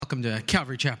welcome to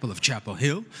Calvary Chapel of Chapel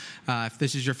Hill. If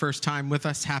this is your first time with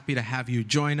us, happy to have you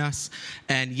join us.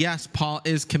 And yes, Paul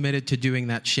is committed to doing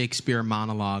that Shakespeare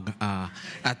monologue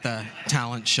at the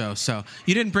talent show. So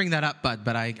you didn't bring that up, bud,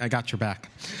 but I got your back.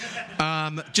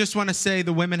 Just want to say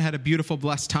the women had a beautiful,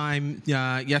 blessed time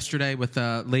yesterday with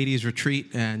the ladies' retreat,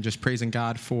 and just praising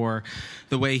God for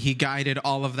the way he guided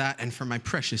all of that, and for my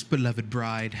precious beloved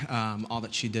bride, all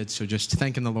that she did. So just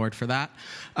thanking the Lord for that.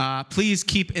 Please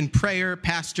keep in prayer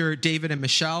Pastor David and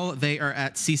Michelle. They are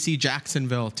at CC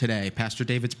Jacksonville today. Pastor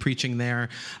David's preaching there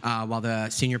while the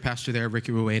senior pastor there,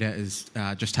 Ricky Rueda, is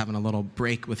just having a little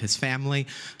break with his family.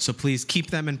 So please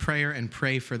keep them in prayer and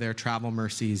pray for their travel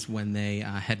mercies when they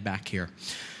head back here.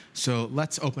 So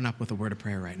let's open up with a word of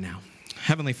prayer right now.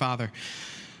 Heavenly Father,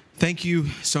 thank you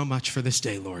so much for this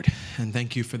day, Lord, and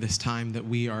thank you for this time that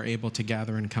we are able to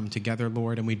gather and come together,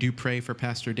 Lord. And we do pray for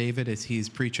Pastor David as he's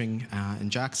preaching in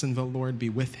Jacksonville, Lord. Be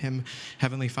with him,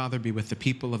 Heavenly Father. Be with the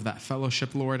people of that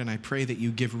fellowship, Lord. And I pray that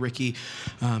you give Ricky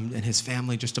and his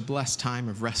family just a blessed time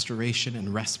of restoration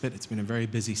and respite. It's been a very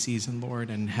busy season,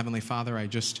 Lord. And Heavenly Father, I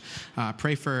just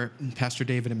pray for Pastor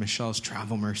David and Michelle's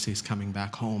travel mercies coming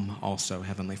back home also,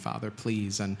 Heavenly Father,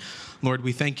 please. And Lord,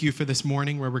 we thank you for this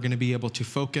morning where we're going to be able to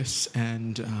focus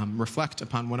and reflect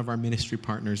upon one of our ministry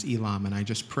partners, Elam. And I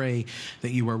just pray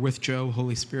that you are with Joe.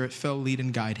 Holy Spirit, fill, lead,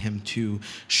 and guide him to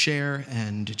share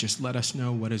and just let us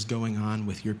know what is going on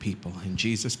with your people. In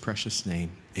Jesus' precious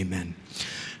name, amen.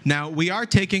 Now, we are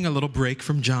taking a little break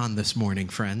from John this morning,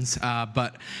 friends.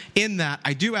 But in that,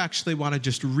 I do actually want to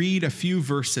just read a few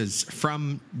verses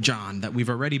from John that we've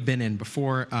already been in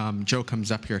before Joe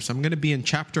comes up here. So I'm going to be in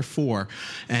chapter 4,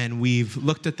 and we've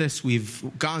looked at this. We've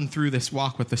gone through this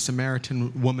walk with the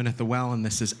Samaritan woman at the well, and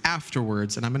this is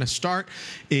afterwards. And I'm going to start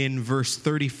in verse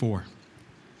 34.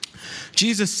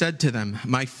 Jesus said to them,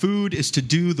 "My food is to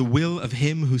do the will of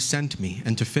him who sent me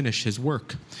and to finish his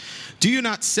work. Do you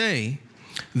not say,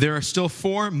 'There are still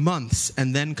 4 months,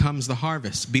 and then comes the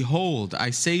harvest'? Behold, I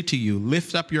say to you,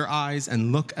 lift up your eyes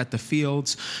and look at the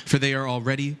fields, for they are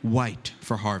already white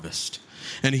for harvest.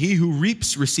 And he who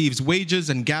reaps receives wages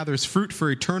and gathers fruit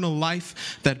for eternal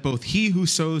life, that both he who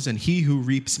sows and he who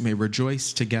reaps may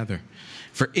rejoice together.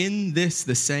 For in this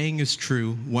the saying is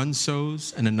true, one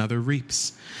sows and another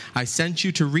reaps. I sent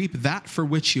you to reap that for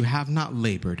which you have not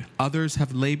labored. Others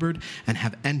have labored and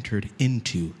have entered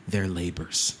into their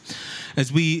labors."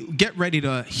 As we get ready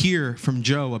to hear from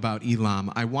Joe about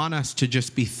Elam, I want us to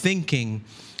just be thinking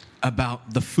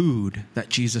about the food that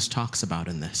Jesus talks about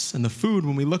in this. And the food,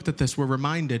 when we looked at this, we're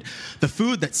reminded the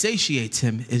food that satiates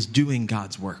him is doing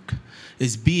God's work,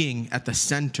 is being at the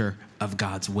center of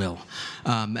God's will.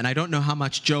 And I don't know how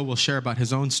much Joe will share about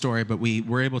his own story, but we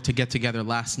were able to get together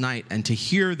last night and to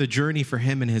hear the journey for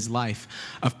him in his life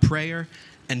of prayer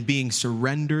and being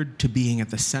surrendered to being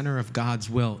at the center of God's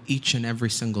will each and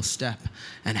every single step,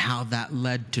 and how that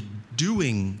led to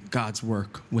doing God's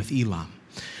work with Elam.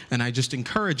 And I just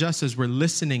encourage us as we're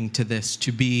listening to this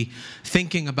to be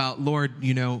thinking about, Lord,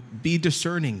 be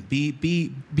discerning,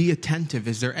 be attentive.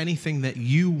 Is there anything that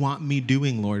you want me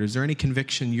doing, Lord? Is there any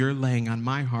conviction you're laying on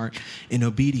my heart in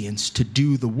obedience to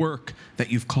do the work that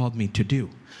you've called me to do?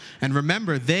 And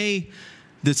remember, the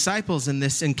disciples in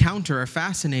this encounter are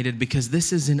fascinated because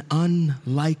this is an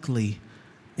unlikely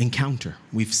encounter.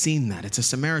 We've seen that. It's a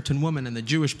Samaritan woman and the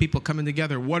Jewish people coming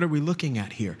together. What are we looking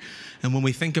at here? And when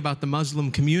we think about the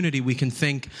Muslim community, we can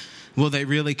think, will they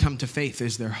really come to faith?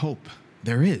 Is there hope?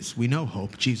 There is. We know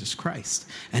hope, Jesus Christ.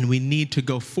 And we need to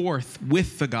go forth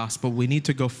with the gospel. We need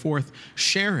to go forth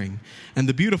sharing. And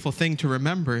the beautiful thing to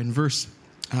remember in verse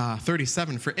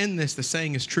 37, for in this the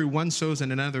saying is true, one sows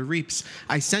and another reaps.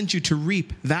 I sent you to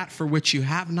reap that for which you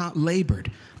have not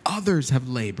labored. Others have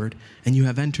labored, and you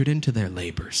have entered into their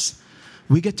labors.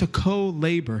 We get to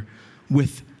co-labor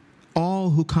with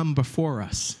all who come before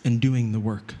us in doing the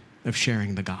work of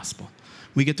sharing the gospel.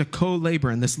 We get to co-labor,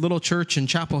 and this little church in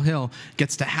Chapel Hill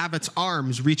gets to have its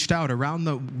arms reached out around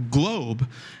the globe,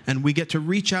 and we get to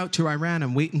reach out to Iran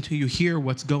and wait until you hear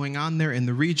what's going on there in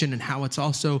the region and how it's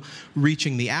also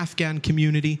reaching the Afghan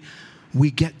community.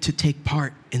 We get to take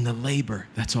part in the labor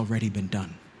that's already been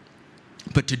done.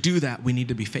 But to do that, we need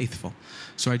to be faithful.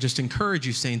 So I just encourage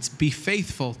you, saints, be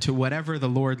faithful to whatever the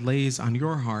Lord lays on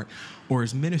your heart or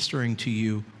is ministering to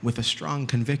you with a strong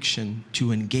conviction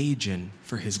to engage in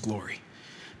for his glory.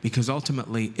 Because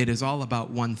ultimately, it is all about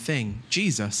one thing,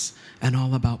 Jesus, and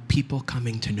all about people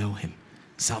coming to know him,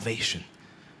 salvation.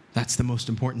 That's the most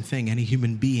important thing any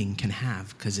human being can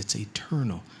have, because it's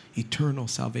eternal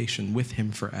salvation with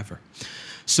him forever.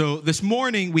 So this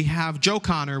morning we have Joe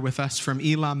Connor with us from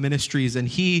Elam Ministries, and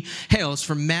he hails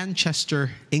from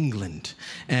Manchester, England,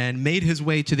 and made his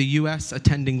way to the U.S.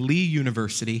 attending Lee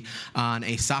University on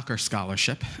a soccer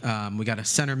scholarship. We got a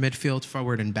center midfield,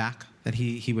 forward and back that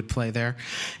he would play there.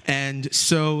 And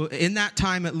so in that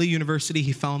time at Lee University,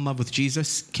 he fell in love with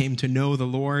Jesus, came to know the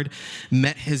Lord,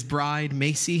 met his bride,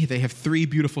 Macy. They have 3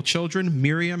 beautiful children,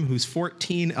 Miriam, who's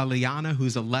 14, Eliana,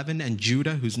 who's 11, and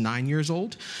Judah, who's 9 years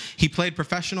old. He played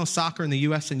professional soccer in the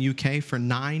U.S. and U.K. for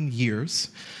 9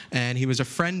 years, and he was a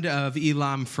friend of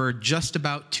Elam for just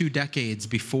about 2 decades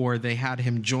before they had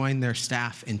him join their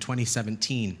staff in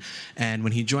 2017. And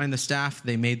when he joined the staff,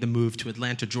 they made the move to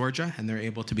Atlanta, Georgia, and they're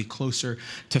able to be closer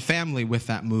to family with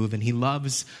that move. And he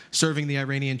loves serving the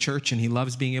Iranian church, and he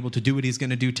loves being able to do what he's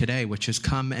going to do today, which is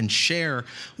come and share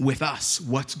with us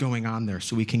what's going on there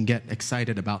so we can get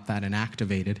excited about that and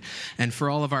activated. And for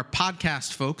all of our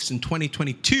podcast folks, in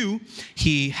 2022,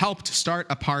 he helped start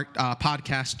a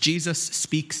podcast, Jesus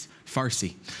Speaks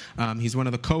Farsi. He's one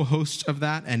of the co-hosts of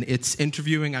that, and it's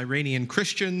interviewing Iranian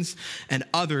Christians and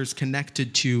others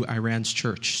connected to Iran's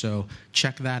church. So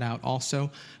check that out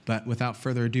also. But without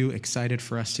further ado, excited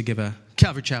for us to give a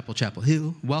Calvary Chapel, Chapel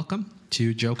Hill welcome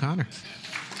to Joe Connor.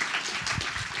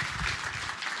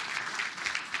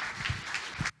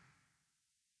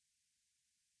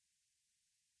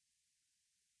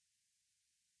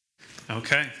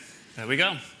 Okay, there we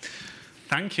go.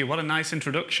 Thank you. What a nice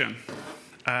introduction.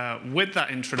 With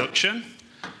that introduction,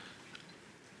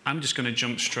 I'm just going to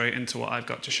jump straight into what I've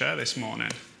got to share this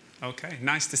morning. Okay,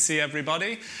 nice to see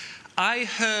everybody. I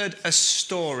heard a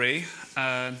story,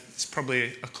 it's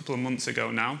probably a couple of months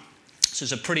ago now, so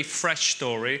it's a pretty fresh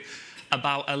story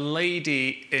about a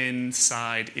lady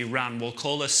inside Iran. We'll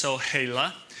call her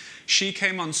Sohaila. She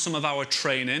came on some of our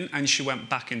training and she went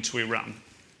back into Iran.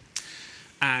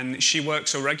 And she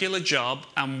works a regular job,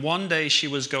 and one day she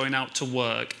was going out to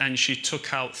work and she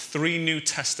took out 3 New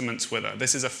Testaments with her.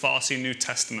 This is a Farsi New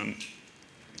Testament.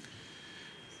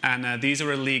 And these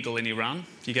are illegal in Iran.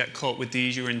 If you get caught with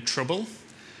these, you're in trouble.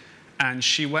 And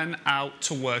she went out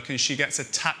to work and she gets a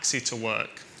taxi to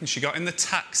work. And she got in the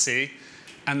taxi,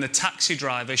 and the taxi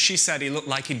driver, she said he looked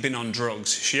like he'd been on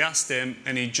drugs. She asked him,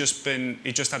 and he'd just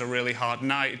had a really hard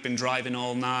night. He'd been driving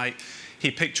all night. He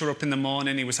picked her up in the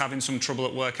morning. He was having some trouble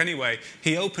at work. Anyway,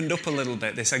 he opened up a little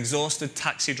bit, this exhausted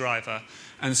taxi driver.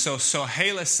 And so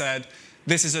Sohaila said,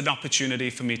 this is an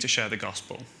opportunity for me to share the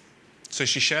gospel. So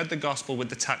she shared the gospel with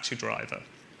the taxi driver.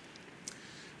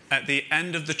 At the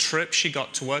end of the trip, she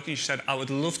got to work and she said, I would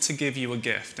love to give you a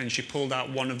gift. And she pulled out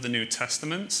one of the New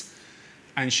Testaments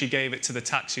and she gave it to the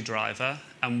taxi driver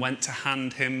and went to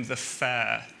hand him the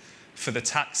fare for the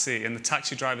taxi. And the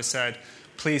taxi driver said,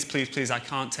 please, please, please, I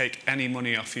can't take any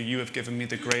money off you. You have given me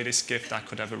the greatest gift I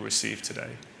could ever receive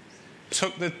today.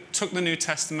 Took the New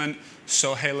Testament,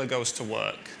 Sohaila goes to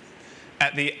work.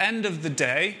 At the end of the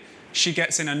day, she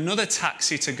gets in another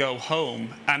taxi to go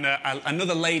home, and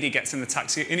another lady gets in the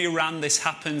taxi. In Iran, this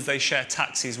happens. They share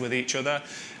taxis with each other.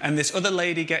 And this other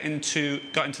lady got into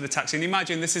the taxi. And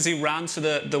imagine, this is Iran, so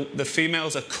the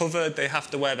females are covered. They have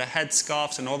to wear the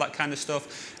headscarves and all that kind of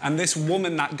stuff. And this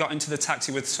woman that got into the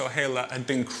taxi with Sohaila had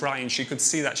been crying. She could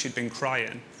see that she'd been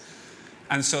crying.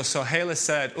 And so Sohaila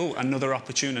said, oh, another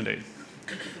opportunity.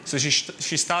 So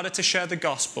she started to share the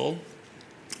gospel,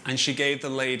 and she gave the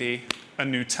lady a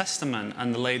New Testament,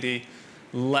 and the lady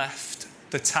left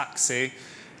the taxi,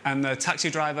 and the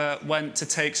taxi driver went to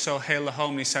take Sohaila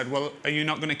home. He said, well, are you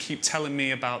not going to keep telling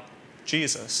me about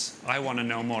Jesus? I want to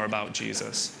know more about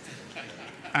Jesus.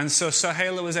 And so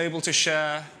Sohaila was able to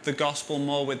share the gospel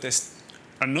more with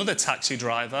another taxi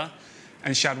driver,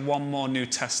 and she had one more New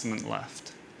Testament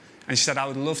left. And she said, I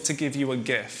would love to give you a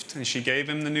gift. And she gave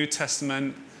him the New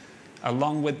Testament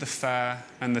along with the fare,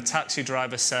 and the taxi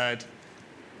driver said,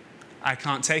 I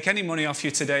can't take any money off you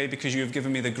today because you have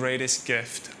given me the greatest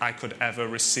gift I could ever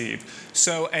receive.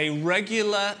 So a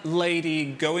regular lady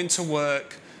going to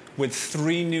work with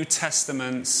 3 New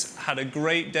Testaments had a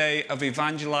great day of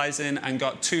evangelizing and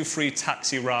got 2 free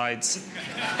taxi rides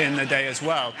in the day as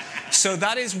well. So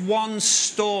that is one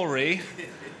story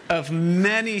of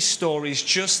many stories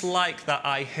just like that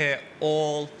I hear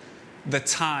all the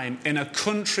time. In a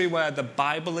country where the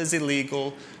Bible is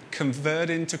illegal,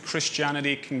 converting to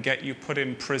Christianity can get you put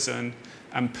in prison,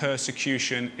 and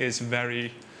persecution is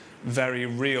very, very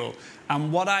real.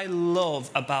 And what I love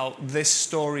about this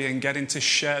story and getting to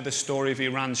share the story of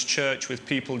Iran's church with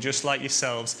people just like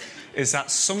yourselves is that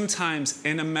sometimes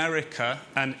in America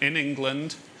and in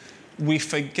England, we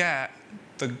forget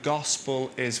the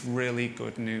gospel is really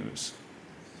good news.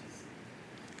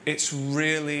 It's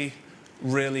really,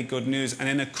 really good news. And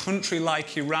in a country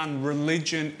like Iran,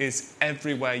 religion is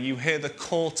everywhere. You hear the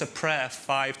call to prayer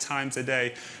 5 times a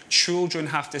day. Children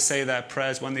have to say their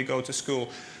prayers when they go to school.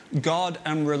 God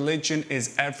and religion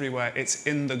is everywhere. It's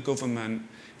in the government.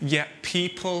 Yet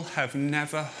people have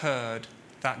never heard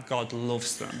that God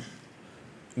loves them.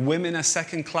 Women are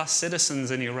second-class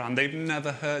citizens in Iran. They've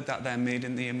never heard that they're made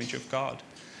in the image of God.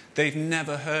 They've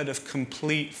never heard of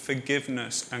complete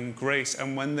forgiveness and grace.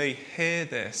 And when they hear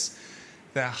this,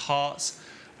 their hearts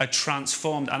are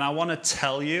transformed. And I want to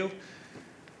tell you,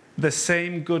 the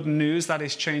same good news that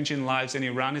is changing lives in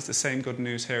Iran is the same good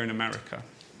news here in America.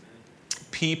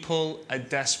 People are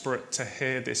desperate to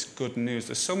hear this good news.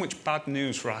 There's so much bad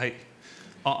news, right?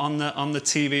 On the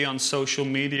TV, on social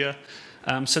media.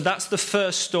 So that's the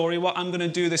first story. What I'm going to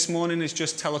do this morning is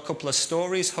just tell a couple of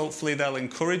stories. Hopefully they'll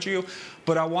encourage you.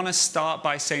 But I want to start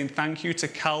by saying thank you to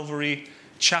Calvary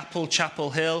Chapel, Chapel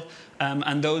Hill,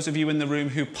 and those of you in the room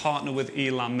who partner with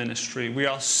Elam Ministry. We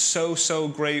are so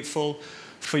grateful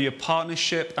for your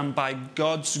partnership, and by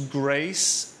God's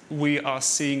grace, we are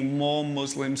seeing more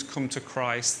Muslims come to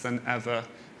Christ than ever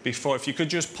before. If you could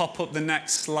just pop up the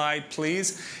next slide,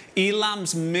 please.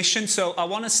 Elam's mission. So I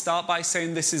want to start by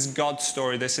saying this is God's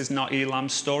story. This is not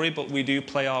Elam's story, but we do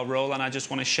play our role, and I just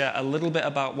want to share a little bit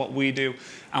about what we do,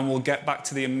 and we'll get back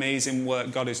to the amazing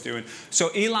work God is doing. So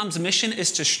Elam's mission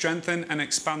is to strengthen and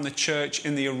expand the church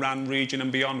in the Iran region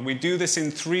and beyond. We do this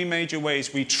in 3 major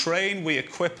ways. We train, we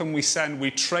equip, and we send.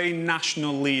 We train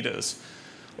national leaders.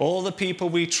 All the people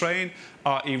we train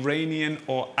are Iranian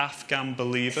or Afghan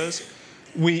believers.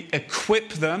 We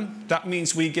equip them. That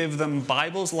means we give them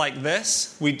Bibles like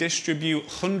this. We distribute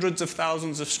hundreds of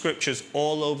thousands of scriptures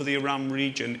all over the Iran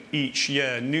region each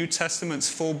year. New Testaments,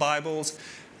 full Bibles.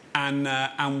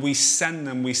 And we send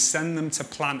them. We send them to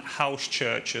plant house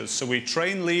churches. So we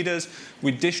train leaders,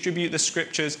 we distribute the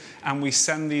scriptures, and we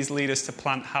send these leaders to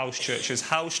plant house churches.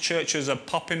 House churches are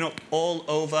popping up all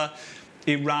over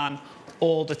Iran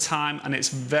all the time, and it's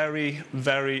very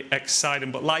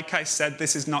exciting. But like I said,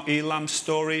 this is not Elam's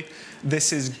story.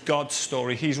 This is God's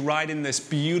story. He's writing this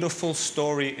beautiful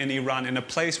story in Iran, in a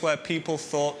place where people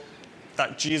thought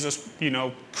that Jesus,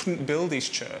 couldn't build his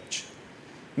church.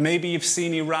 Maybe you've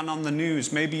seen Iran on the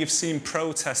news. Maybe you've seen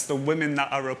protests, the women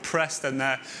that are oppressed and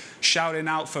they're shouting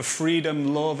out for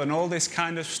freedom, love, and all this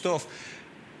kind of stuff.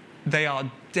 They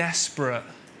are desperate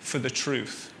for the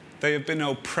truth. They have been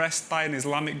oppressed by an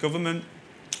Islamic government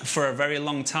for a very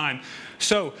long time.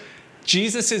 So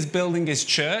Jesus is building his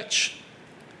church.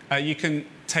 You can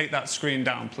take that screen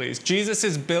down, please. Jesus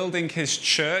is building his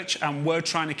church, and we're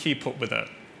trying to keep up with it.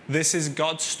 This is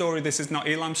God's story. This is not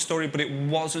Elam's story, but it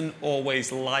wasn't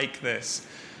always like this.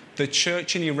 The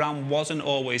church in Iran wasn't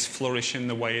always flourishing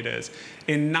the way it is.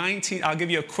 I'll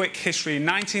give you a quick history. In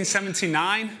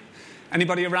 1979,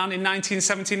 anybody around in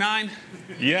 1979?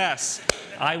 Yes.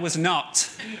 I was not.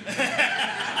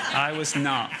 I was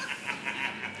not.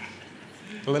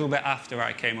 A little bit after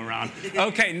I came around.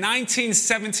 Okay,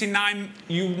 1979,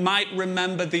 you might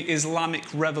remember the Islamic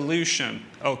Revolution,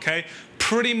 okay?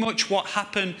 Pretty much what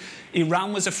happened,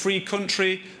 Iran was a free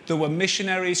country, there were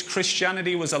missionaries,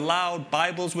 Christianity was allowed,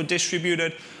 Bibles were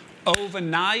distributed.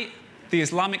 Overnight, the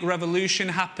Islamic Revolution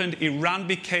happened. Iran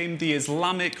became the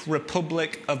Islamic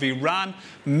Republic of Iran.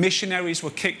 Missionaries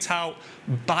were kicked out.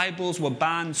 Bibles were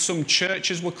banned. Some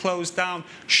churches were closed down.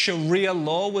 Sharia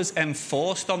law was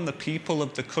enforced on the people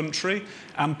of the country.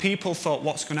 And people thought,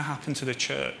 what's going to happen to the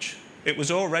church? It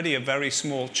was already a very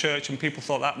small church, and people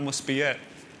thought that must be it.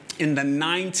 In the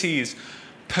 90s,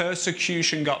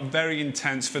 persecution got very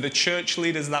intense. For the church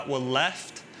leaders that were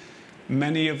left,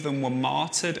 many of them were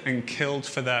martyred and killed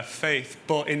for their faith.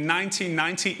 But in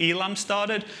 1990, Elam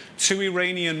started. 2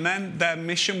 Iranian men, their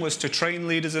mission was to train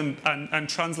leaders and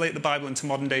translate the Bible into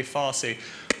modern-day Farsi.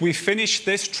 We finished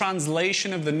this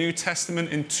translation of the New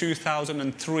Testament in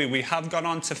 2003. We have gone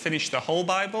on to finish the whole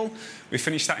Bible. We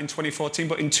finished that in 2014.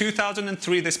 But in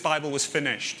 2003, this Bible was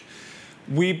finished.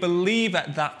 We believe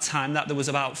at that time that there was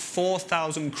about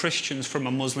 4,000 Christians from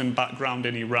a Muslim background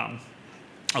in Iran.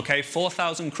 Okay,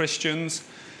 4,000 Christians,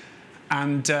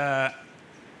 and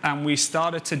we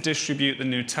started to distribute the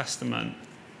New Testament.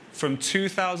 From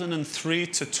 2003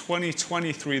 to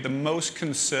 2023, the most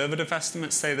conservative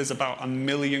estimates say there's about 1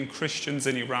 million Christians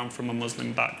in Iran from a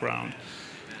Muslim background.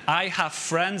 I have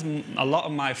friends, a lot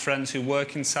of my friends who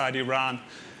work inside Iran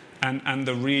and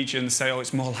the region say, oh,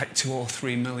 it's more like 2 or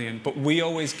 3 million. But we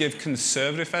always give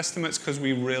conservative estimates because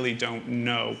we really don't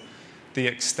know the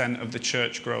extent of the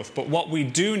church growth. But what we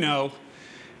do know,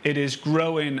 it is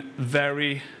growing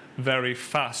very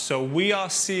fast. So we are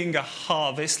seeing a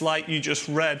harvest, like you just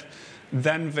read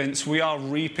then, Vince, we are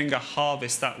reaping a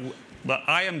harvest that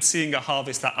I am seeing a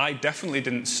harvest that I definitely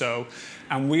didn't sow.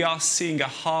 And we are seeing a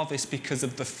harvest because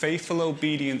of the faithful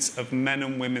obedience of men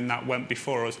and women that went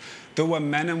before us. There were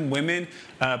men and women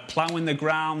plowing the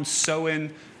ground,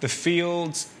 sowing the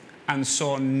fields, and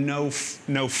saw no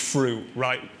fruit,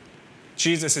 right?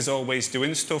 Jesus is always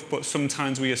doing stuff, but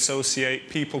sometimes we associate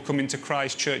people coming to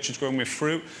Christ, churches growing with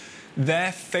fruit.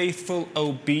 Their faithful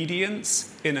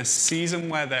obedience in a season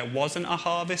where there wasn't a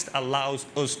harvest allows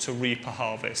us to reap a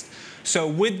harvest. So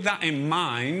with that in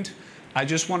mind, I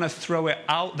just want to throw it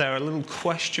out there, a little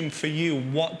question for you.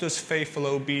 What does faithful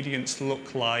obedience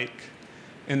look like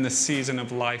in the season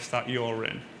of life that you're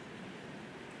in?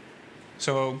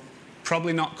 So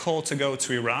probably not called to go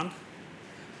to Iran,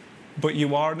 but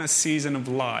you are in a season of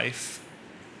life,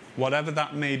 whatever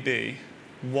that may be.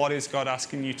 What is God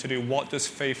asking you to do? What does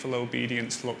faithful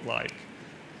obedience look like?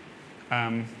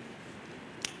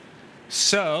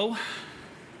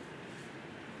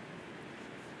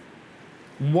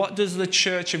 What does the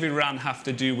Church of Iran have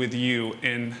to do with you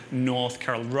in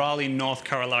Raleigh, North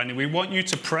Carolina? We want you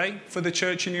to pray for the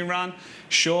church in Iran.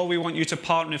 Sure, we want you to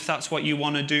partner if that's what you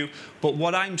want to do. But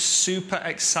what I'm super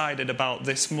excited about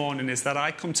this morning is that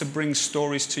I come to bring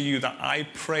stories to you that I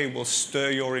pray will stir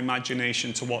your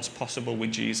imagination to what's possible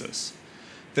with Jesus.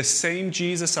 The same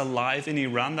Jesus alive in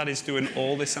Iran that is doing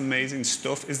all this amazing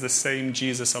stuff is the same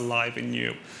Jesus alive in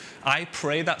you. I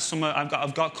pray that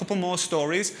I've got a couple more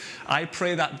stories. I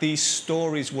pray that these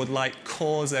stories would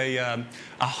cause a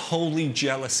holy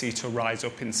jealousy to rise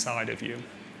up inside of you.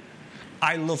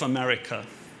 I love America.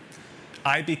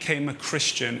 I became a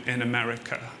Christian in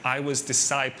America. I was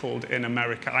discipled in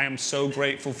America. I am so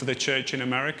grateful for the church in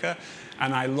America.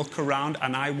 And I look around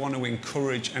and I want to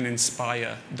encourage and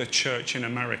inspire the church in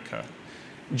America.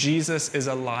 Jesus is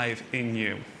alive in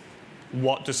you.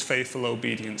 What does faithful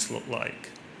obedience look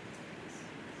like?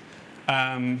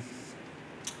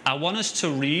 I want us to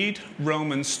read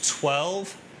Romans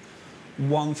 12,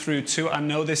 1 through 2. I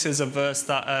know this is a verse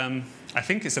that, I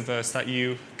think it's a verse that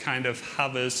you kind of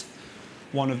have as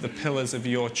one of the pillars of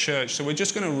your church. So we're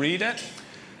just going to read it.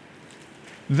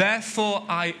 Therefore,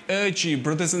 I urge you,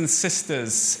 brothers and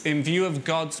sisters, in view of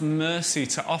God's mercy,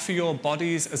 to offer your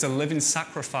bodies as a living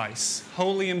sacrifice,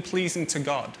 holy and pleasing to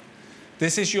God.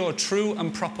 This is your true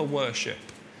and proper worship.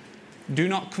 Do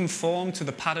not conform to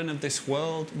the pattern of this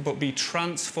world, but be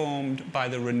transformed by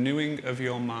the renewing of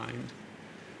your mind.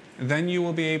 Then you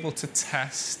will be able to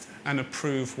test and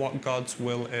approve what God's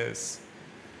will is,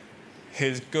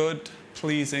 his good,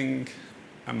 pleasing,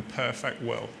 and perfect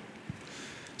will.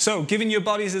 So, giving your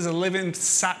bodies as a living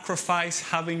sacrifice,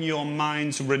 having your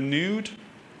minds renewed.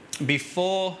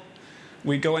 Before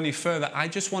we go any further, I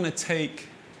just want to take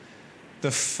the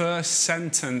first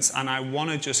sentence and I want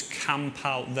to just camp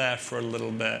out there for a little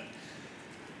bit.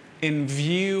 In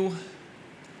view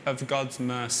of God's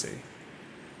mercy.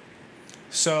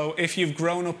 So if you've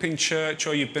grown up in church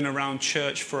or you've been around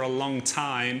church for a long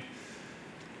time,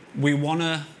 we want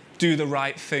to do the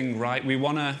right thing, right? We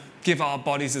want to give our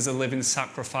bodies as a living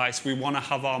sacrifice. We want to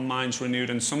have our minds renewed.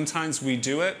 And sometimes we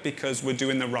do it because we're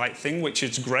doing the right thing, which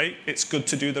is great. It's good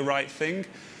to do the right thing.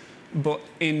 But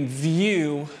in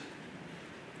view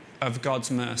of God's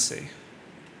mercy,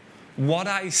 what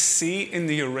I see in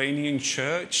the Iranian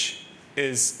church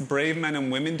is brave men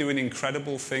and women doing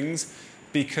incredible things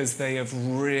because they have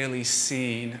really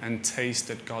seen and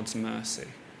tasted God's mercy.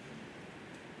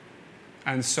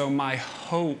 And so my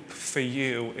hope for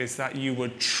you is that you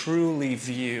would truly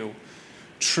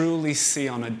see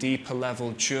on a deeper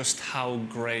level just how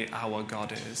great our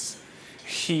God is.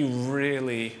 He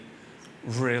really,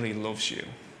 really loves you.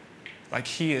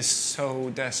 He is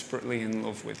so desperately in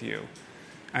love with you.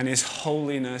 And his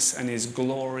holiness and his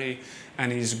glory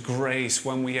and his grace,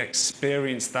 when we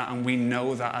experience that and we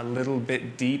know that a little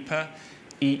bit deeper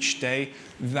each day,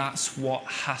 that's what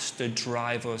has to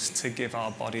drive us to give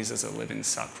our bodies as a living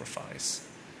sacrifice.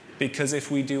 Because if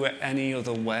we do it any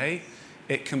other way,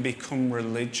 it can become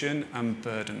religion and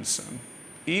burdensome,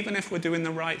 even if we're doing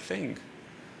the right thing.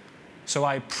 So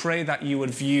I pray that you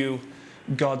would view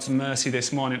God's mercy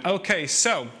this morning. Okay,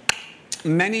 so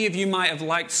many of you might have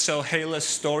liked Sohaila's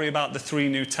story about the 3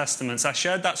 New Testaments. I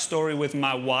shared that story with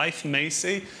my wife,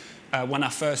 Macy, when I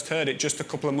first heard it just a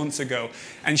couple of months ago.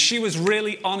 And she was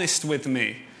really honest with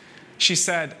me. She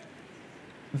said,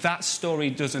 that story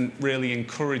doesn't really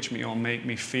encourage me or make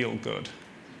me feel good.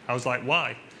 I was like,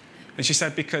 why? And she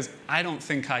said, because I don't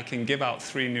think I can give out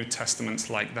 3 New Testaments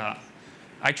like that.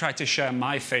 I try to share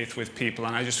my faith with people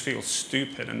and I just feel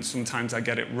stupid and sometimes I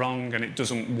get it wrong and it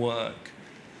doesn't work.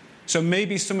 So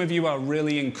maybe some of you are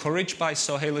really encouraged by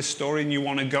Soheila's story and you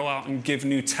want to go out and give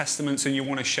New Testaments and you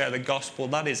want to share the gospel.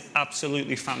 That is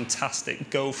absolutely fantastic.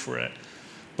 Go for it.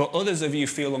 But others of you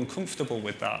feel uncomfortable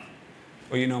with that.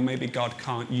 Or, maybe God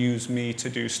can't use me to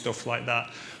do stuff like that.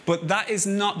 But that is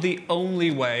not the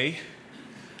only way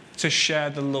to share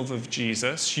the love of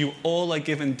Jesus. You all are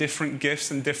given different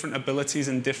gifts and different abilities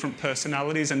and different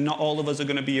personalities, and not all of us are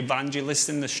going to be evangelists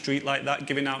in the street like that,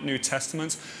 giving out New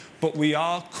Testaments. But we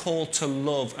are called to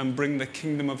love and bring the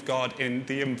kingdom of God in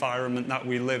the environment that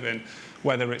we live in,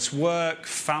 whether it's work,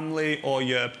 family, or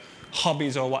your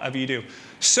hobbies or whatever you do.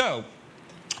 So,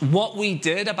 what we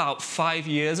did about 5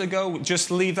 years ago,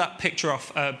 just leave that picture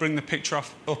off, bring the picture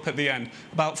up at the end.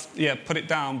 Put it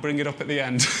down, bring it up at the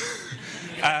end.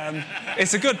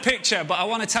 It's a good picture, but I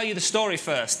want to tell you the story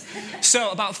first.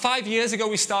 So about 5 years ago,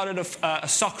 we started a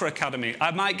soccer academy. I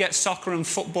might get soccer and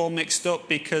football mixed up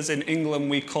because in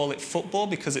England we call it football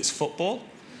because it's football.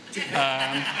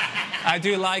 I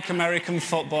do like American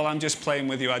football. I'm just playing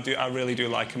with you. I really do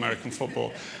like American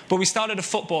football. But we started a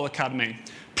football academy.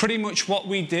 Pretty much what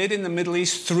we did in the Middle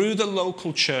East through the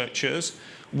local churches,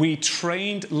 we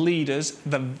trained leaders.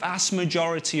 The vast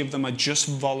majority of them are just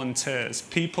volunteers.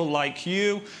 People like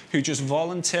you who just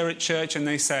volunteer at church and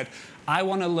they said, I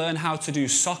want to learn how to do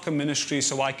soccer ministry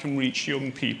so I can reach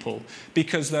young people.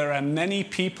 Because there are many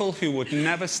people who would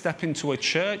never step into a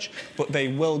church, but they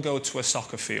will go to a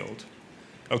soccer field.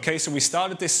 Okay, so we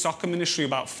started this soccer ministry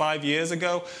about 5 years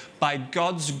ago. By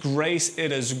God's grace,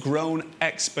 it has grown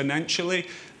exponentially.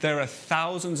 There are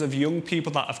thousands of young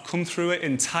people that have come through it.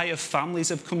 Entire families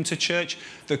have come to church.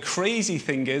 The crazy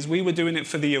thing is, we were doing it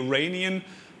for the Iranian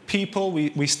people.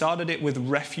 We started it with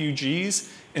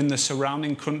refugees in the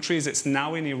surrounding countries. It's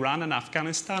now in Iran and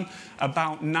Afghanistan.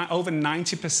 Over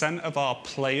 90% of our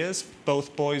players,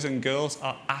 both boys and girls,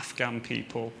 are Afghan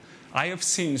people. I have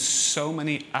seen so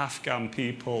many Afghan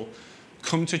people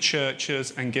come to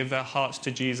churches and give their hearts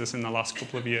to Jesus in the last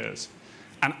couple of years.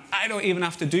 And I don't even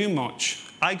have to do much.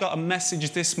 I got a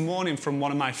message this morning from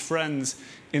one of my friends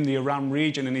in the Elam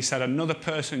region, and he said another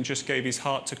person just gave his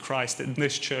heart to Christ in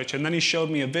this church. And then he showed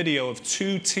me a video of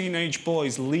 2 teenage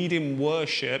boys leading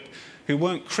worship who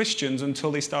weren't Christians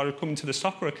until they started coming to the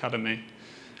soccer academy.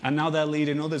 And now they're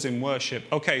leading others in worship.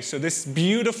 Okay, so this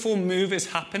beautiful move is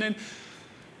happening.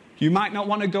 You might not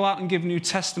want to go out and give New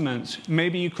Testaments.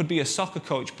 Maybe you could be a soccer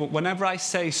coach. But whenever I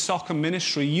say soccer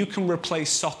ministry, you can replace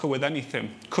soccer with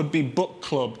anything. Could be book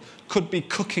club, could be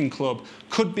cooking club,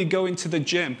 could be going to the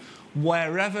gym.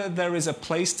 Wherever there is a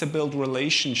place to build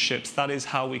relationships, that is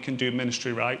how we can do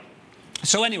ministry, right?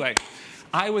 So anyway,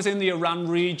 I was in the Iran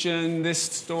region. This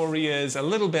story is a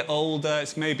little bit older.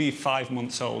 It's maybe 5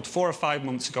 months old. 4 or 5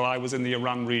 months ago, I was in the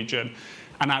Iran region.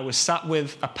 And I was sat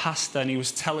with a pastor, and he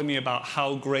was telling me about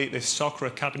how great this soccer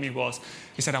academy was.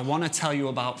 He said, I want to tell you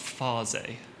about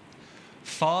Farzeh.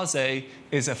 Farzeh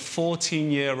is a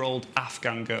 14-year-old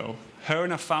Afghan girl. Her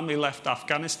and her family left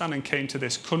Afghanistan and came to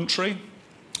this country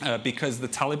because the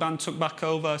Taliban took back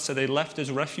over, so they left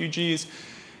as refugees.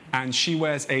 And she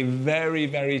wears a very,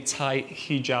 very tight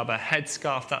hijab, a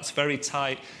headscarf that's very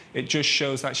tight. It just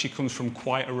shows that she comes from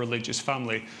quite a religious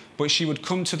family. But she would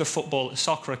come to the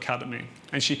soccer academy,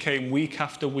 and she came week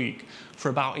after week. For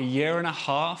about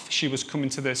 1.5 years, she was coming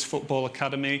to this football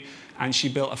academy, and she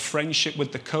built a friendship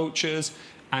with the coaches,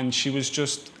 and she was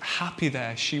just happy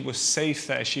there. She was safe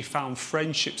there. She found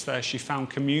friendships there. She found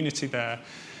community there.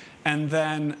 And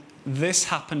then this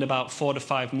happened about 4 to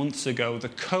 5 months ago. The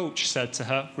coach said to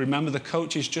her, remember, the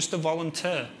coach is just a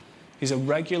volunteer. He's a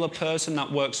regular person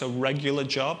that works a regular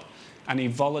job, and he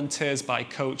volunteers by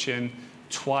coaching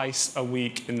twice a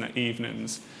week in the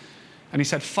evenings. And he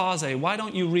said, Farzeh, why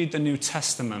don't you read the New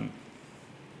Testament?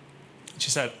 She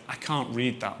said, I can't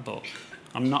read that book.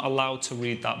 I'm not allowed to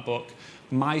read that book.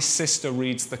 My sister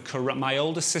reads the Quran. My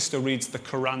older sister reads the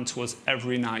Quran to us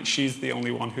every night. She's the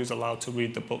only one who's allowed to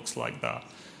read the books like that.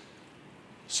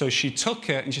 So she took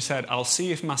it and she said, I'll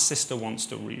see if my sister wants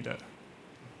to read it.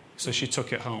 So she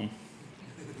took it home.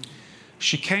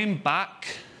 She came back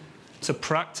to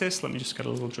practice. Let me just get a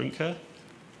little drink here.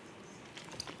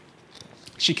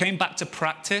 She came back to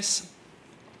practice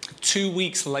 2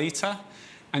 weeks later,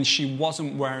 and she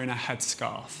wasn't wearing a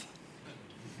headscarf.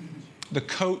 The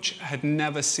coach had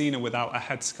never seen her without a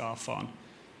headscarf on.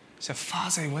 He said,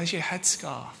 Farzeh, where's your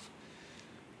headscarf?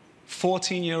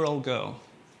 14-year-old girl.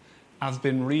 I've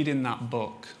been reading that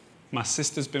book. My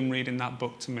sister's been reading that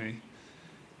book to me.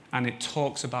 And it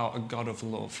talks about a God of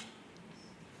love.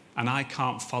 And I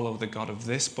can't follow the God of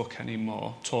this book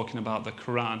anymore, talking about the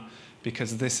Quran,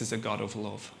 because this is a God of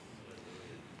love.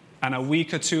 And a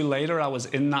week or two later, I was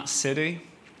in that city,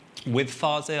 With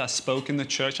Farzeh, I spoke in the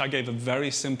church. I gave a very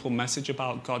simple message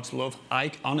about God's love.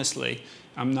 Honestly,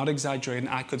 I'm not exaggerating.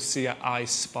 I could see her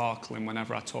eyes sparkling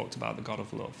whenever I talked about the God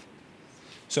of love.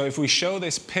 So if we show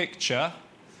this picture,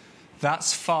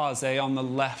 that's Farzeh on the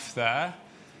left there.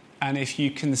 And if you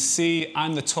can see,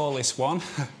 I'm the tallest one.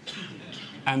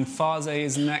 And Farzeh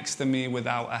is next to me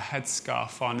without a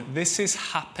headscarf on. This is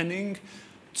happening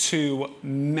to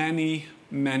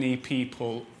many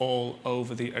people all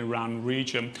over the Iran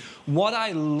region. What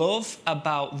I love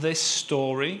about this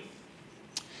story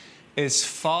is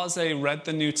Farzeh read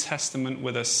the New Testament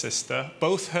with her sister.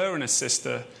 Both her and her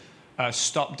sister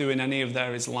stopped doing any of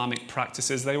their Islamic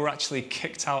practices. They were actually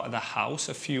kicked out of the house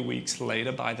a few weeks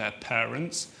later by their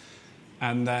parents.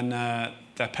 And then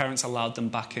their parents allowed them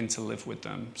back in to live with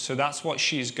them. So that's what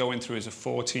she's going through as a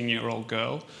 14-year-old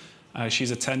girl.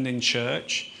 She's attending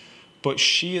church. But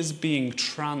she is being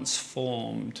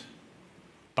transformed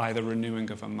by the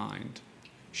renewing of her mind.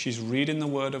 She's reading the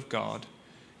Word of God.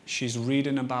 She's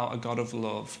reading about a God of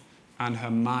love. And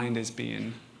her mind is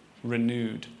being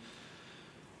renewed.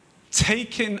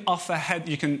 Taking off a head,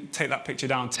 you can take that picture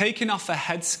down. Taking off a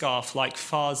headscarf like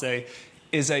Farzeh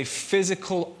is a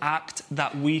physical act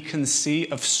that we can see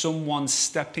of someone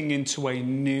stepping into a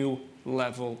new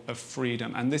level of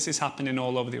freedom. And this is happening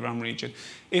all over the Iran region.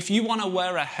 If you want to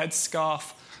wear a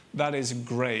headscarf, that is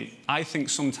great. I think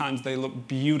sometimes they look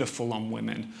beautiful on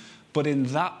women. But in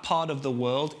that part of the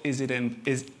world, it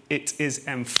is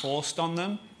enforced on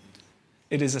them.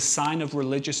 It is a sign of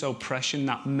religious oppression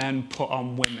that men put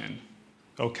on women.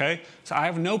 Okay? So I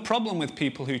have no problem with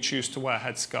people who choose to wear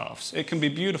headscarves. It can be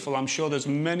beautiful. I'm sure there's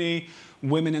many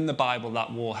women in the Bible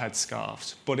that wore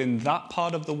headscarves. But in that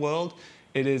part of the world,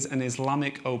 it is an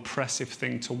Islamic oppressive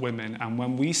thing to women. And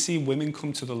when we see women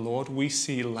come to the Lord, we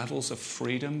see levels of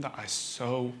freedom that are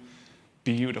so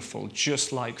beautiful,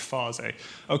 just like Farzeh.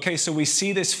 Okay, so we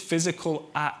see this physical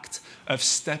act of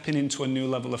stepping into a new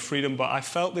level of freedom. But I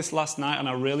felt this last night, and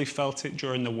I really felt it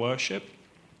during the worship.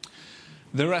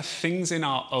 There are things in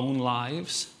our own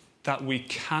lives that we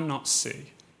cannot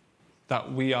see,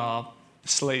 that we are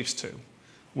slaves to.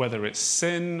 Whether it's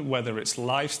sin, whether it's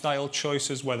lifestyle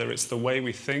choices, whether it's the way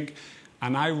we think.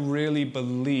 And I really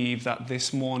believe that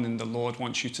this morning the Lord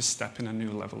wants you to step in a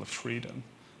new level of freedom.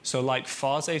 So like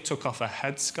Farzeh took off a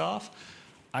headscarf,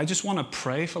 I just want to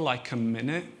pray for like a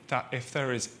minute that if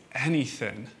there is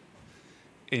anything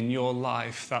in your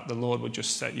life that the Lord would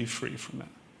just set you free from it.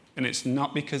 And it's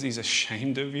not because he's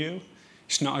ashamed of you.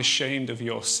 He's not ashamed of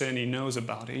your sin. He knows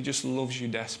about it. He just loves you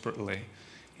desperately.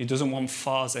 He doesn't want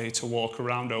Farzeh to walk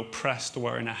around oppressed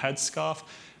wearing a headscarf,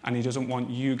 and he doesn't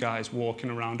want you guys walking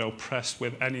around oppressed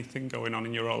with anything going on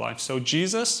in your own life. So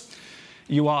Jesus,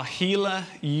 you are healer.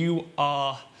 You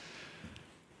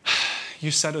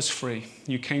set us free.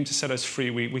 You came to set us free.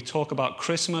 We talk about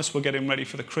Christmas. We're getting ready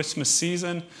for the Christmas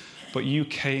season, but you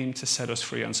came to set us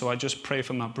free. And so I just pray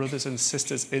for my brothers and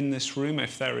sisters in this room,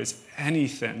 if there is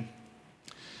anything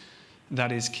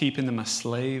that is keeping them a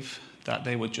slave, that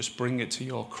they would just bring it to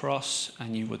your cross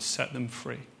and you would set them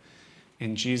free.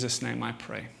 In Jesus' name I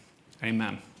pray.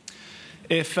 Amen.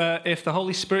 If the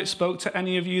Holy Spirit spoke to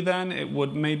any of you then, it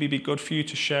would maybe be good for you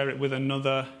to share it with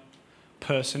another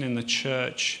person in the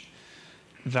church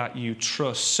that you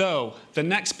trust. So the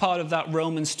next part of that,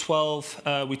 Romans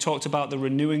 12, we talked about the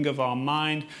renewing of our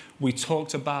mind. We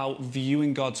talked about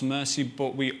viewing God's mercy,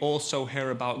 but we also hear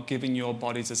about giving your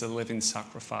bodies as a living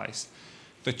sacrifice.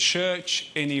 The church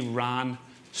in Iran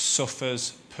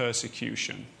suffers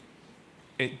persecution.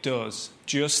 It does.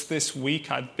 Just this week,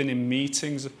 I've been in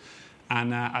meetings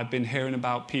and I've been hearing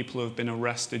about people who have been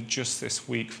arrested just this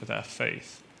week for their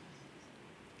faith.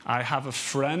 I have a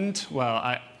friend,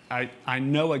 I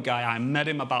know a guy, I met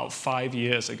him about 5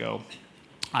 years ago.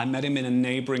 I met him in a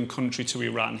neighboring country to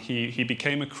Iran.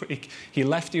 He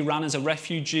left Iran as a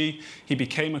refugee. He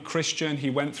became a Christian. He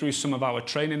went through some of our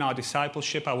training, our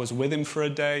discipleship. I was with him for a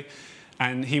day,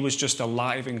 and he was just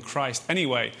alive in Christ.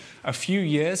 Anyway, a few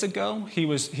years ago, he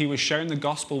was sharing the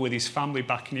gospel with his family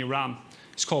back in Iran.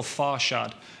 It's called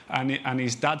Farshad. And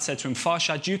his dad said to him,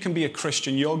 Farshad, you can be a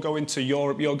Christian. You're going to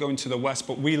Europe. You're going to the West,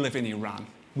 but we live in Iran.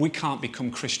 We can't become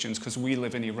Christians because we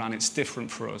live in Iran. It's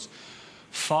different for us.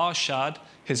 Farshad,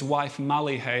 his wife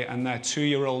Malihe, and their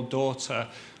 2-year-old daughter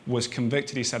was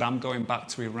convicted. He said, I'm going back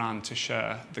to Iran to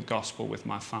share the gospel with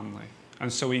my family.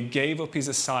 And so he gave up his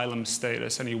asylum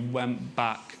status and he went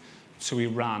back to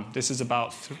Iran. This is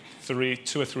about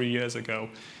 2 or 3 years ago.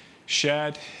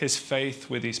 Shared his faith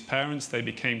with his parents. They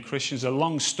became Christians. A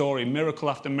long story, miracle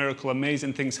after miracle,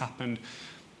 amazing things happened.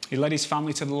 He led his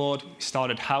family to the Lord. He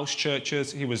started house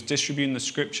churches. He was distributing the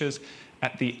scriptures.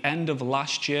 At the end of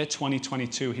last year,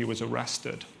 2022, he was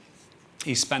arrested.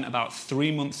 He spent about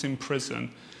 3 months in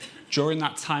prison. During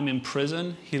that time in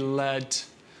prison, he led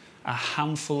a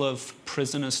handful of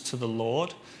prisoners to the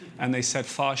Lord. And they said,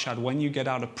 Farshad, when you get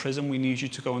out of prison, we need you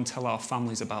to go and tell our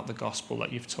families about the gospel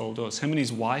that you've told us. Him and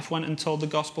his wife went and told the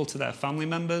gospel to their family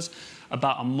members.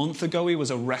 About a month ago, he was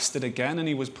arrested again and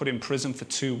he was put in prison for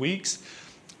 2 weeks.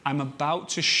 I'm about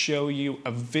to show you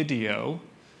a video.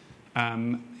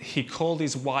 He called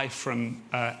his wife from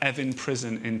Evin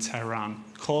prison in Tehran,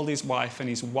 called his wife, and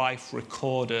his wife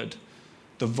recorded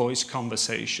the voice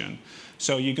conversation.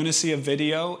 So you're going to see a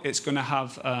video. It's going to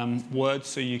have words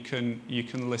so you can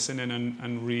listen in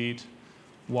and read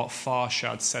what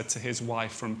Farshad said to his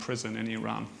wife from prison in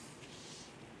Iran.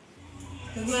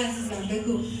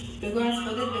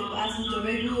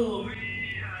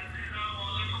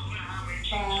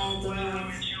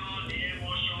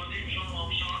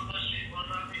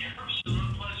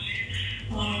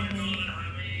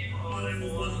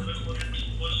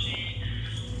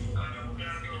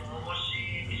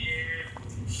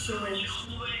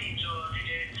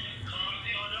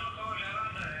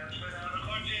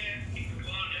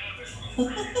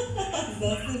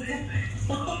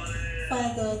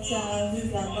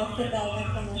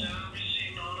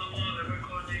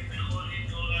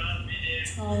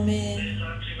 Amen. Amen.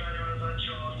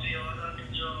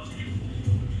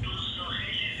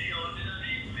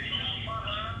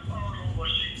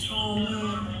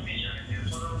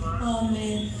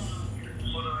 Amen.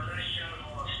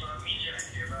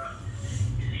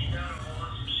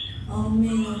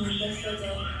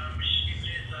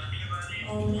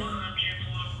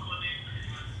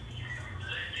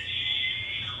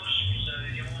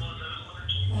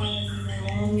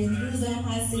 آمین. روزم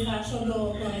هستی فرشاد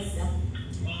دعا کن عزیزم.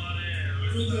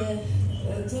 دیگه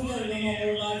تو داری به ما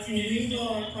قوت میدی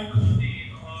دعا کن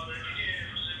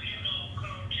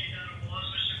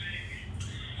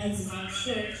عزیزم.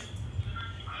 شکر.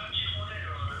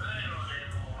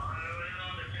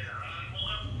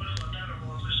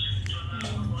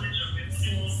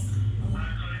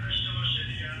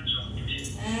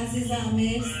 عزیزم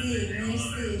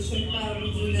مرسی شکر بر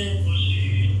وجودت.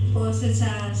 باشه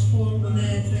چشم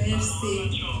قربونت.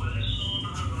 مرسی.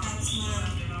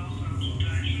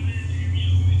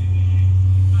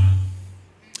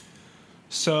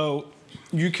 So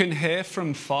you can hear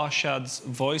from Farshad's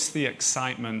voice the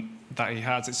excitement that he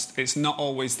has. It's not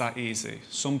always that easy.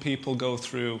 Some people go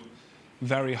through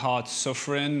very hard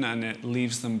suffering and it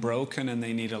leaves them broken and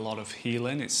they need a lot of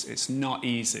healing. It's not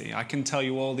easy. I can tell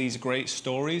you all these great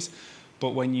stories,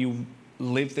 but when you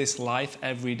live this life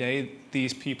every day,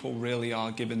 these people really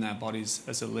are giving their bodies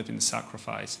as a living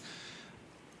sacrifice.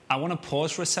 I want to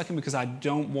pause for a second because I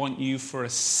don't want you for a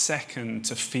second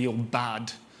to feel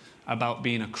bad about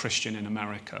being a Christian in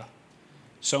America.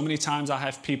 So many times I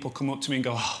have people come up to me and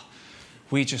go, oh,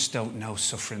 we just don't know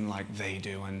suffering like they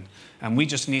do, and we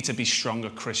just need to be stronger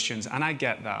Christians. And I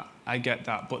get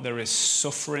that, but there is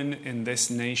suffering in this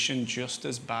nation just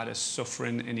as bad as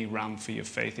suffering in Iran for your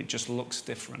faith. It just looks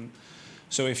different.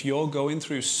 So if you're going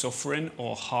through suffering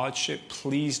or hardship,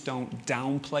 please don't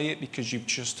downplay it because you've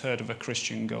just heard of a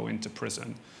Christian go into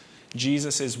prison.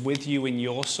 Jesus is with you in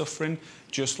your suffering,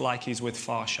 just like he's with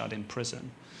Farshad in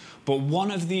prison. But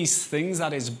one of these things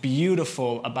that is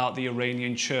beautiful about the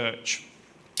Iranian church,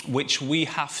 which we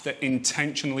have to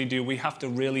intentionally do, we have to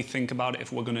really think about it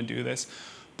if we're going to do this,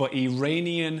 but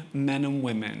Iranian men and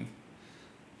women,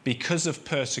 because of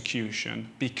persecution,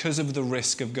 because of the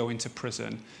risk of going to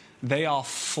prison, they are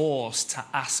forced to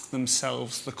ask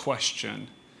themselves the question,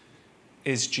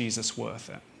 is Jesus worth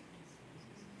it?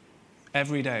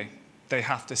 Every day they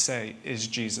have to say, is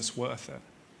Jesus worth it?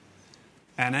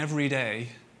 And every day,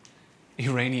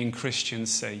 Iranian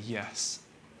Christians say yes.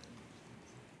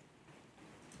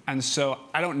 And so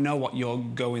I don't know what you're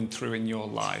going through in your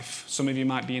life. Some of you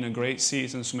might be in a great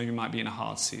season, some of you might be in a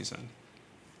hard season.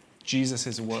 Jesus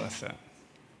is worth it.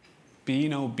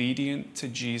 Being obedient to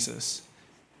Jesus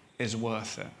is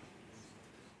worth it.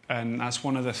 And that's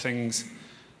one of the things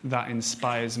that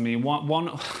inspires me.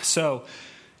 So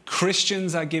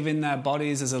Christians are giving their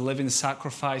bodies as a living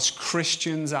sacrifice.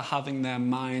 Christians are having their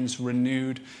minds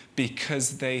renewed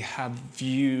because they have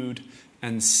viewed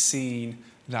and seen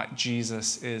that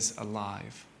Jesus is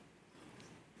alive.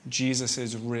 Jesus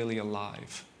is really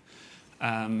alive.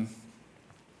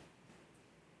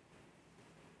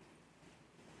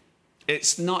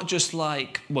 It's not just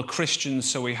like we're Christians,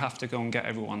 so we have to go and get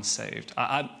everyone saved.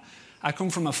 I come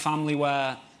from a family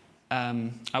where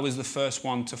I was the first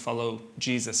one to follow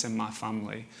Jesus in my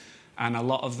family. And a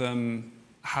lot of them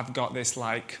have got this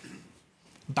like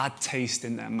bad taste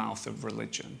in their mouth of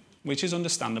religion, which is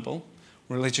understandable.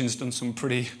 Religion's done some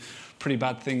pretty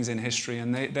bad things in history,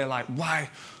 and they're like, why?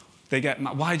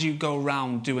 Why do you go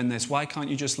around doing this? Why can't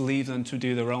you just leave them to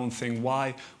do their own thing?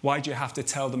 Why do you have to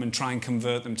tell them and try and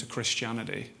convert them to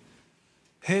Christianity?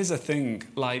 Here's the thing,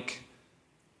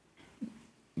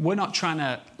 we're not trying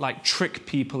to trick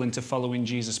people into following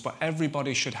Jesus, but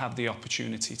everybody should have the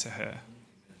opportunity to hear.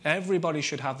 Everybody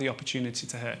should have the opportunity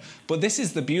to hear. But this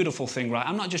is the beautiful thing, right?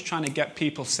 I'm not just trying to get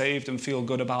people saved and feel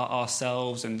good about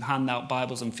ourselves and hand out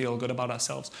Bibles and feel good about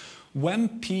ourselves.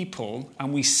 When people,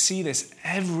 and we see this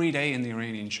every day in the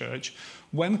Iranian church,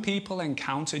 when people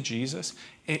encounter Jesus,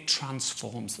 it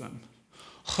transforms them.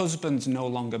 Husbands no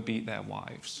longer beat their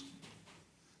wives.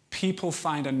 People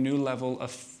find a new level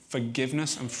of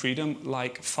forgiveness and freedom,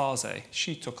 like Farze.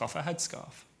 She took off her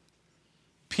headscarf.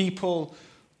 People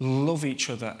love each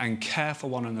other and care for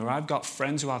one another. I've got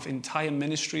friends who have entire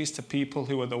ministries to people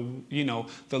who are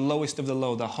the lowest of the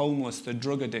low, the homeless, the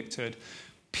drug addicted.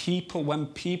 When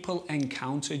people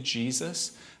encounter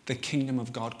Jesus, the kingdom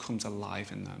of God comes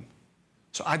alive in them.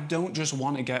 So I don't just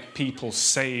want to get people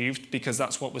saved because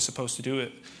that's what we're supposed to do.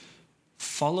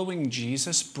 Following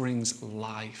Jesus brings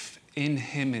life. In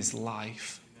him is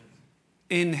life.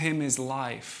 In him is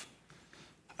life.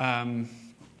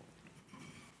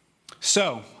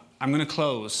 So, I'm going to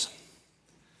close.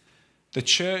 The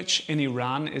church in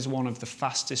Iran is one of the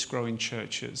fastest growing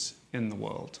churches in the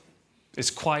world.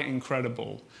 It's quite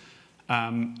incredible.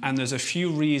 And there's a few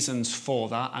reasons for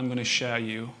that. I'm going to share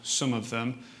you some of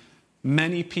them.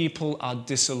 Many people are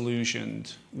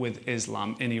disillusioned with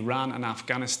Islam. In Iran and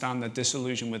Afghanistan, they're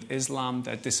disillusioned with Islam.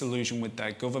 They're disillusioned with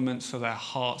their government, so their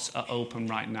hearts are open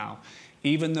right now.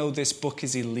 Even though this book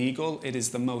is illegal, it is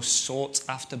the most sought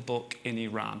after book in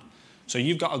Iran. So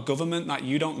you've got a government that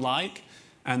you don't like,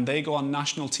 and they go on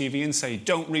national TV and say,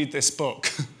 don't read this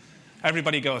book.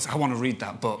 Everybody goes, I want to read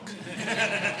that book.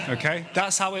 Okay?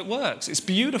 That's how it works. It's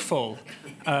beautiful.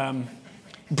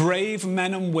 Brave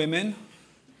men and women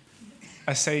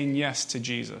are saying yes to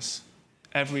Jesus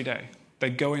every day.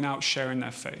 They're going out sharing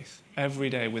their faith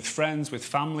every day with friends, with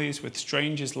families, with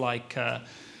strangers like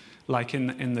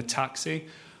in the taxi.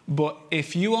 But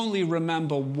if you only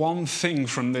remember one thing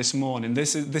from this morning,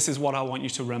 this is what I want you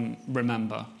to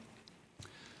remember.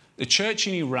 The church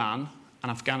in Iran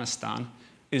and Afghanistan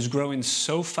is growing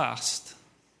so fast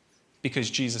because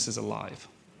Jesus is alive.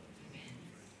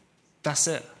 That's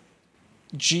it.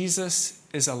 Jesus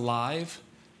is alive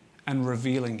and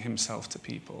revealing himself to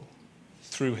people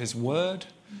through his word,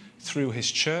 through his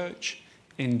church,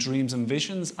 in dreams and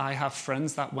visions. I have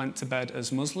friends that went to bed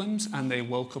as Muslims and they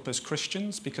woke up as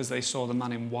Christians because they saw the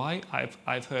man in white.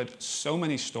 I've heard so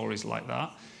many stories like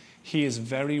that. He is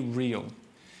very real.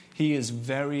 He is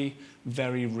very,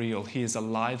 very real. He is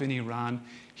alive in Iran.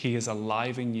 He is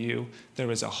alive in you. There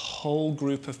is a whole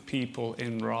group of people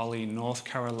in Raleigh, North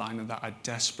Carolina, that are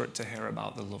desperate to hear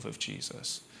about the love of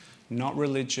Jesus. Not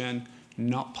religion,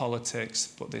 not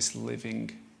politics, but this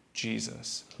living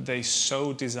Jesus. They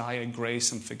so desire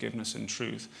grace and forgiveness and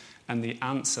truth, and the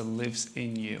answer lives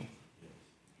in you.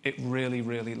 It really,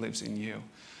 really lives in you.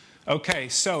 Okay,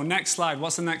 so next slide.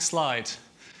 What's the next slide?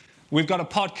 We've got a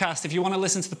podcast. If you want to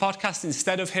listen to the podcast,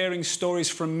 instead of hearing stories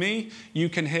from me, you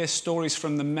can hear stories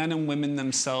from the men and women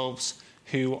themselves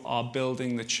who are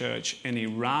building the church in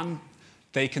Iran.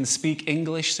 They can speak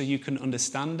English so you can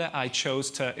understand it. I chose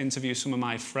to interview some of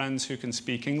my friends who can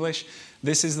speak English.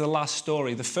 This is the last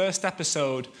story. The first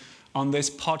episode on this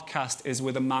podcast is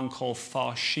with a man called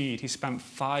Farshid. He spent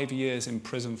 5 years in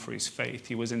prison for his faith.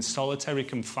 He was in solitary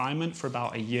confinement for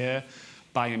about a year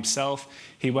by himself.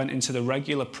 He went into the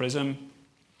regular prison,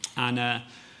 and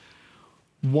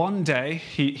one day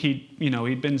he'd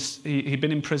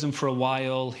been in prison for a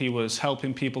while. He was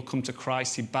helping people come to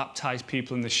Christ. He baptized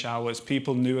people in the showers.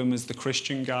 People knew him as the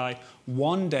Christian guy.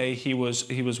 One day he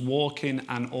was walking,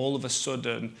 and all of a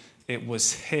sudden it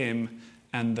was him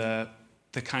and the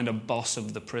kind of boss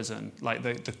of the prison, like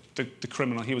the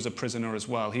criminal. He was a prisoner as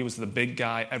well. He was the big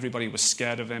guy. Everybody was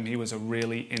scared of him. He was a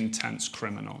really intense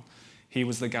criminal. He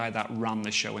was the guy that ran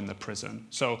the show in the prison.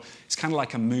 So it's kind of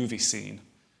like a movie scene.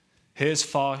 Here's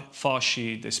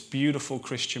Farshid, this beautiful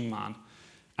Christian man,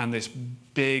 and this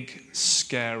big,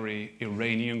 scary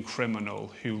Iranian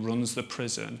criminal who runs the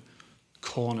prison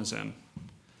corners him.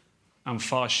 And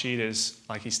Farshid is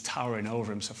like, he's towering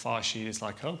over him. So Farshid is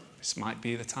like, oh, this might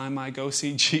be the time I go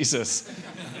see Jesus.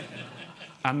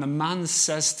 And the man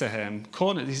says to him,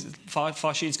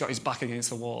 Farshid's got his back against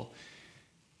the wall.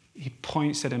 He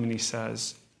points at him and he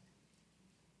says,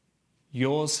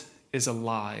 yours is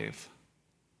alive.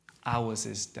 Ours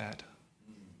is dead.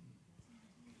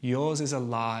 Yours is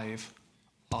alive,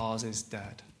 ours is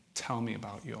dead. Tell me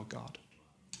about your God.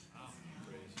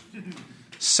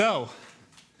 So,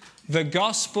 the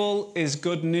gospel is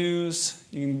good news.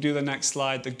 You can do the next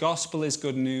slide. The gospel is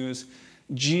good news.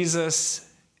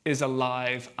 Jesus is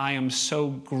alive. I am so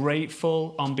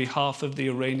grateful on behalf of the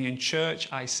Iranian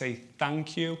church. I say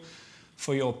thank you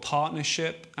for your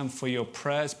partnership and for your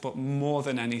prayers. But more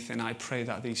than anything, I pray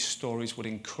that these stories would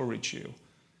encourage you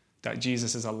that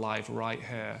Jesus is alive right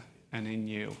here and in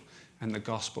you. And the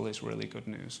gospel is really good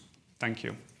news. Thank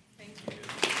you. Thank you.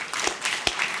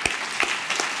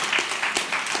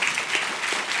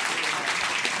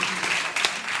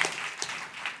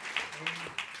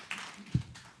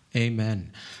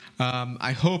 Amen.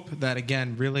 I hope that,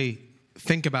 again, really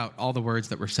think about all the words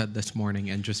that were said this morning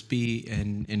and just be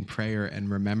in prayer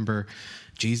and remember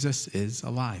Jesus is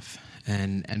alive.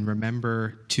 And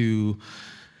remember to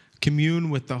commune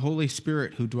with the Holy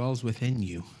Spirit who dwells within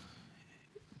you.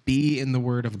 Be in the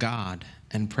Word of God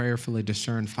and prayerfully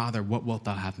discern, Father, what wilt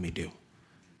thou have me do?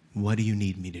 What do you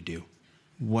need me to do?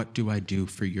 What do I do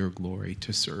for your glory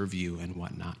to serve you and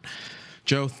whatnot?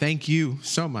 Joe, thank you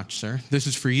so much, sir. This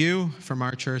is for you, from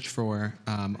our church, for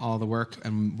all the work,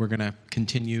 and we're going to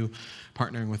continue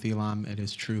partnering with Elam. It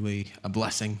is truly a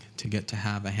blessing to get to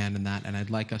have a hand in that, and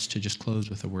I'd like us to just close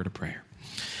with a word of prayer.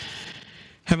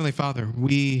 Heavenly Father,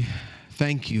 we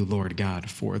thank you, Lord God,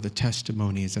 for the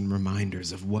testimonies and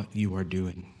reminders of what you are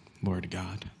doing, Lord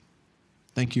God.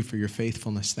 Thank you for your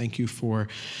faithfulness. Thank you for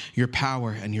your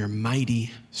power and your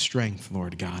mighty strength,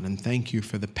 Lord God. And thank you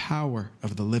for the power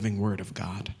of the living word of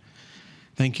God.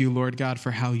 Thank you, Lord God,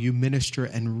 for how you minister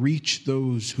and reach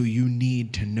those who you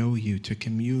need to know you, to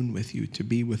commune with you, to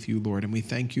be with you, Lord. And we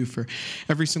thank you for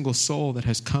every single soul that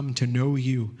has come to know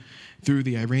you through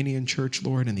the Iranian church,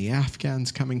 Lord, and the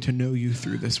Afghans coming to know you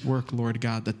through this work, Lord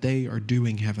God, that they are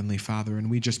doing, Heavenly Father.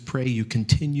 And we just pray you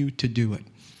continue to do it,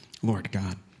 Lord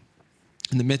God.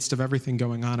 In the midst of everything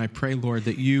going on, I pray, Lord,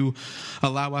 that you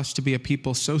allow us to be a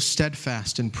people so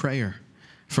steadfast in prayer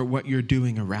for what you're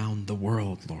doing around the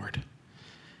world, Lord.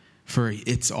 For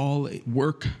it's all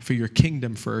work for your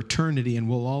kingdom, for eternity, and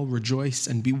we'll all rejoice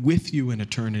and be with you in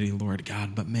eternity, Lord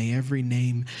God. But may every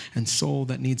name and soul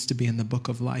that needs to be in the book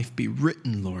of life be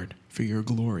written, Lord, for your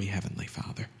glory, Heavenly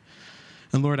Father.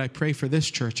 And Lord, I pray for this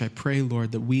church. I pray,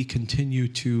 Lord, that we continue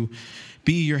to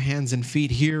be your hands and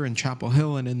feet here in Chapel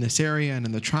Hill and in this area and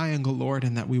in the Triangle, Lord,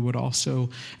 and that we would also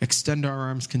extend our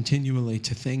arms continually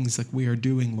to things like we are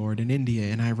doing, Lord, in India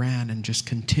and Iran, and just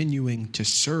continuing to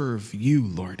serve you,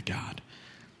 Lord God,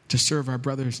 to serve our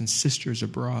brothers and sisters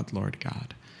abroad, Lord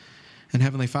God. And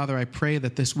Heavenly Father, I pray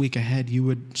that this week ahead you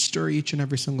would stir each and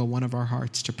every single one of our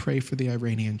hearts to pray for the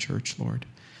Iranian church, Lord,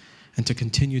 and to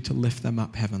continue to lift them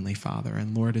up, Heavenly Father.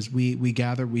 And Lord, as we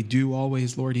gather, we do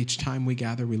always, Lord, each time we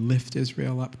gather, we lift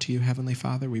Israel up to you, Heavenly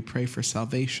Father. We pray for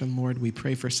salvation, Lord. We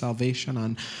pray for salvation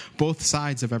on both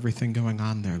sides of everything going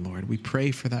on there, Lord. We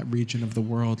pray for that region of the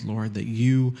world, Lord, that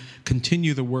you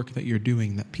continue the work that you're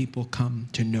doing, that people come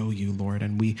to know you, Lord.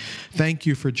 And we thank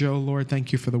you for Joe, Lord.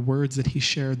 Thank you for the words that he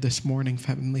shared this morning,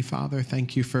 Heavenly Father.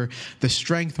 Thank you for the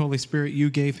strength, Holy Spirit, you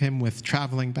gave him with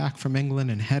traveling back from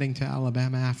England and heading to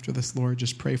Alabama after this, Lord.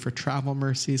 Just pray for travel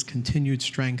mercies, continued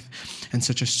strength, and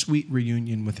such a sweet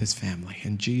reunion with his family.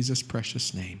 In Jesus'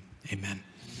 precious name, amen.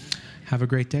 Have a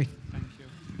great day.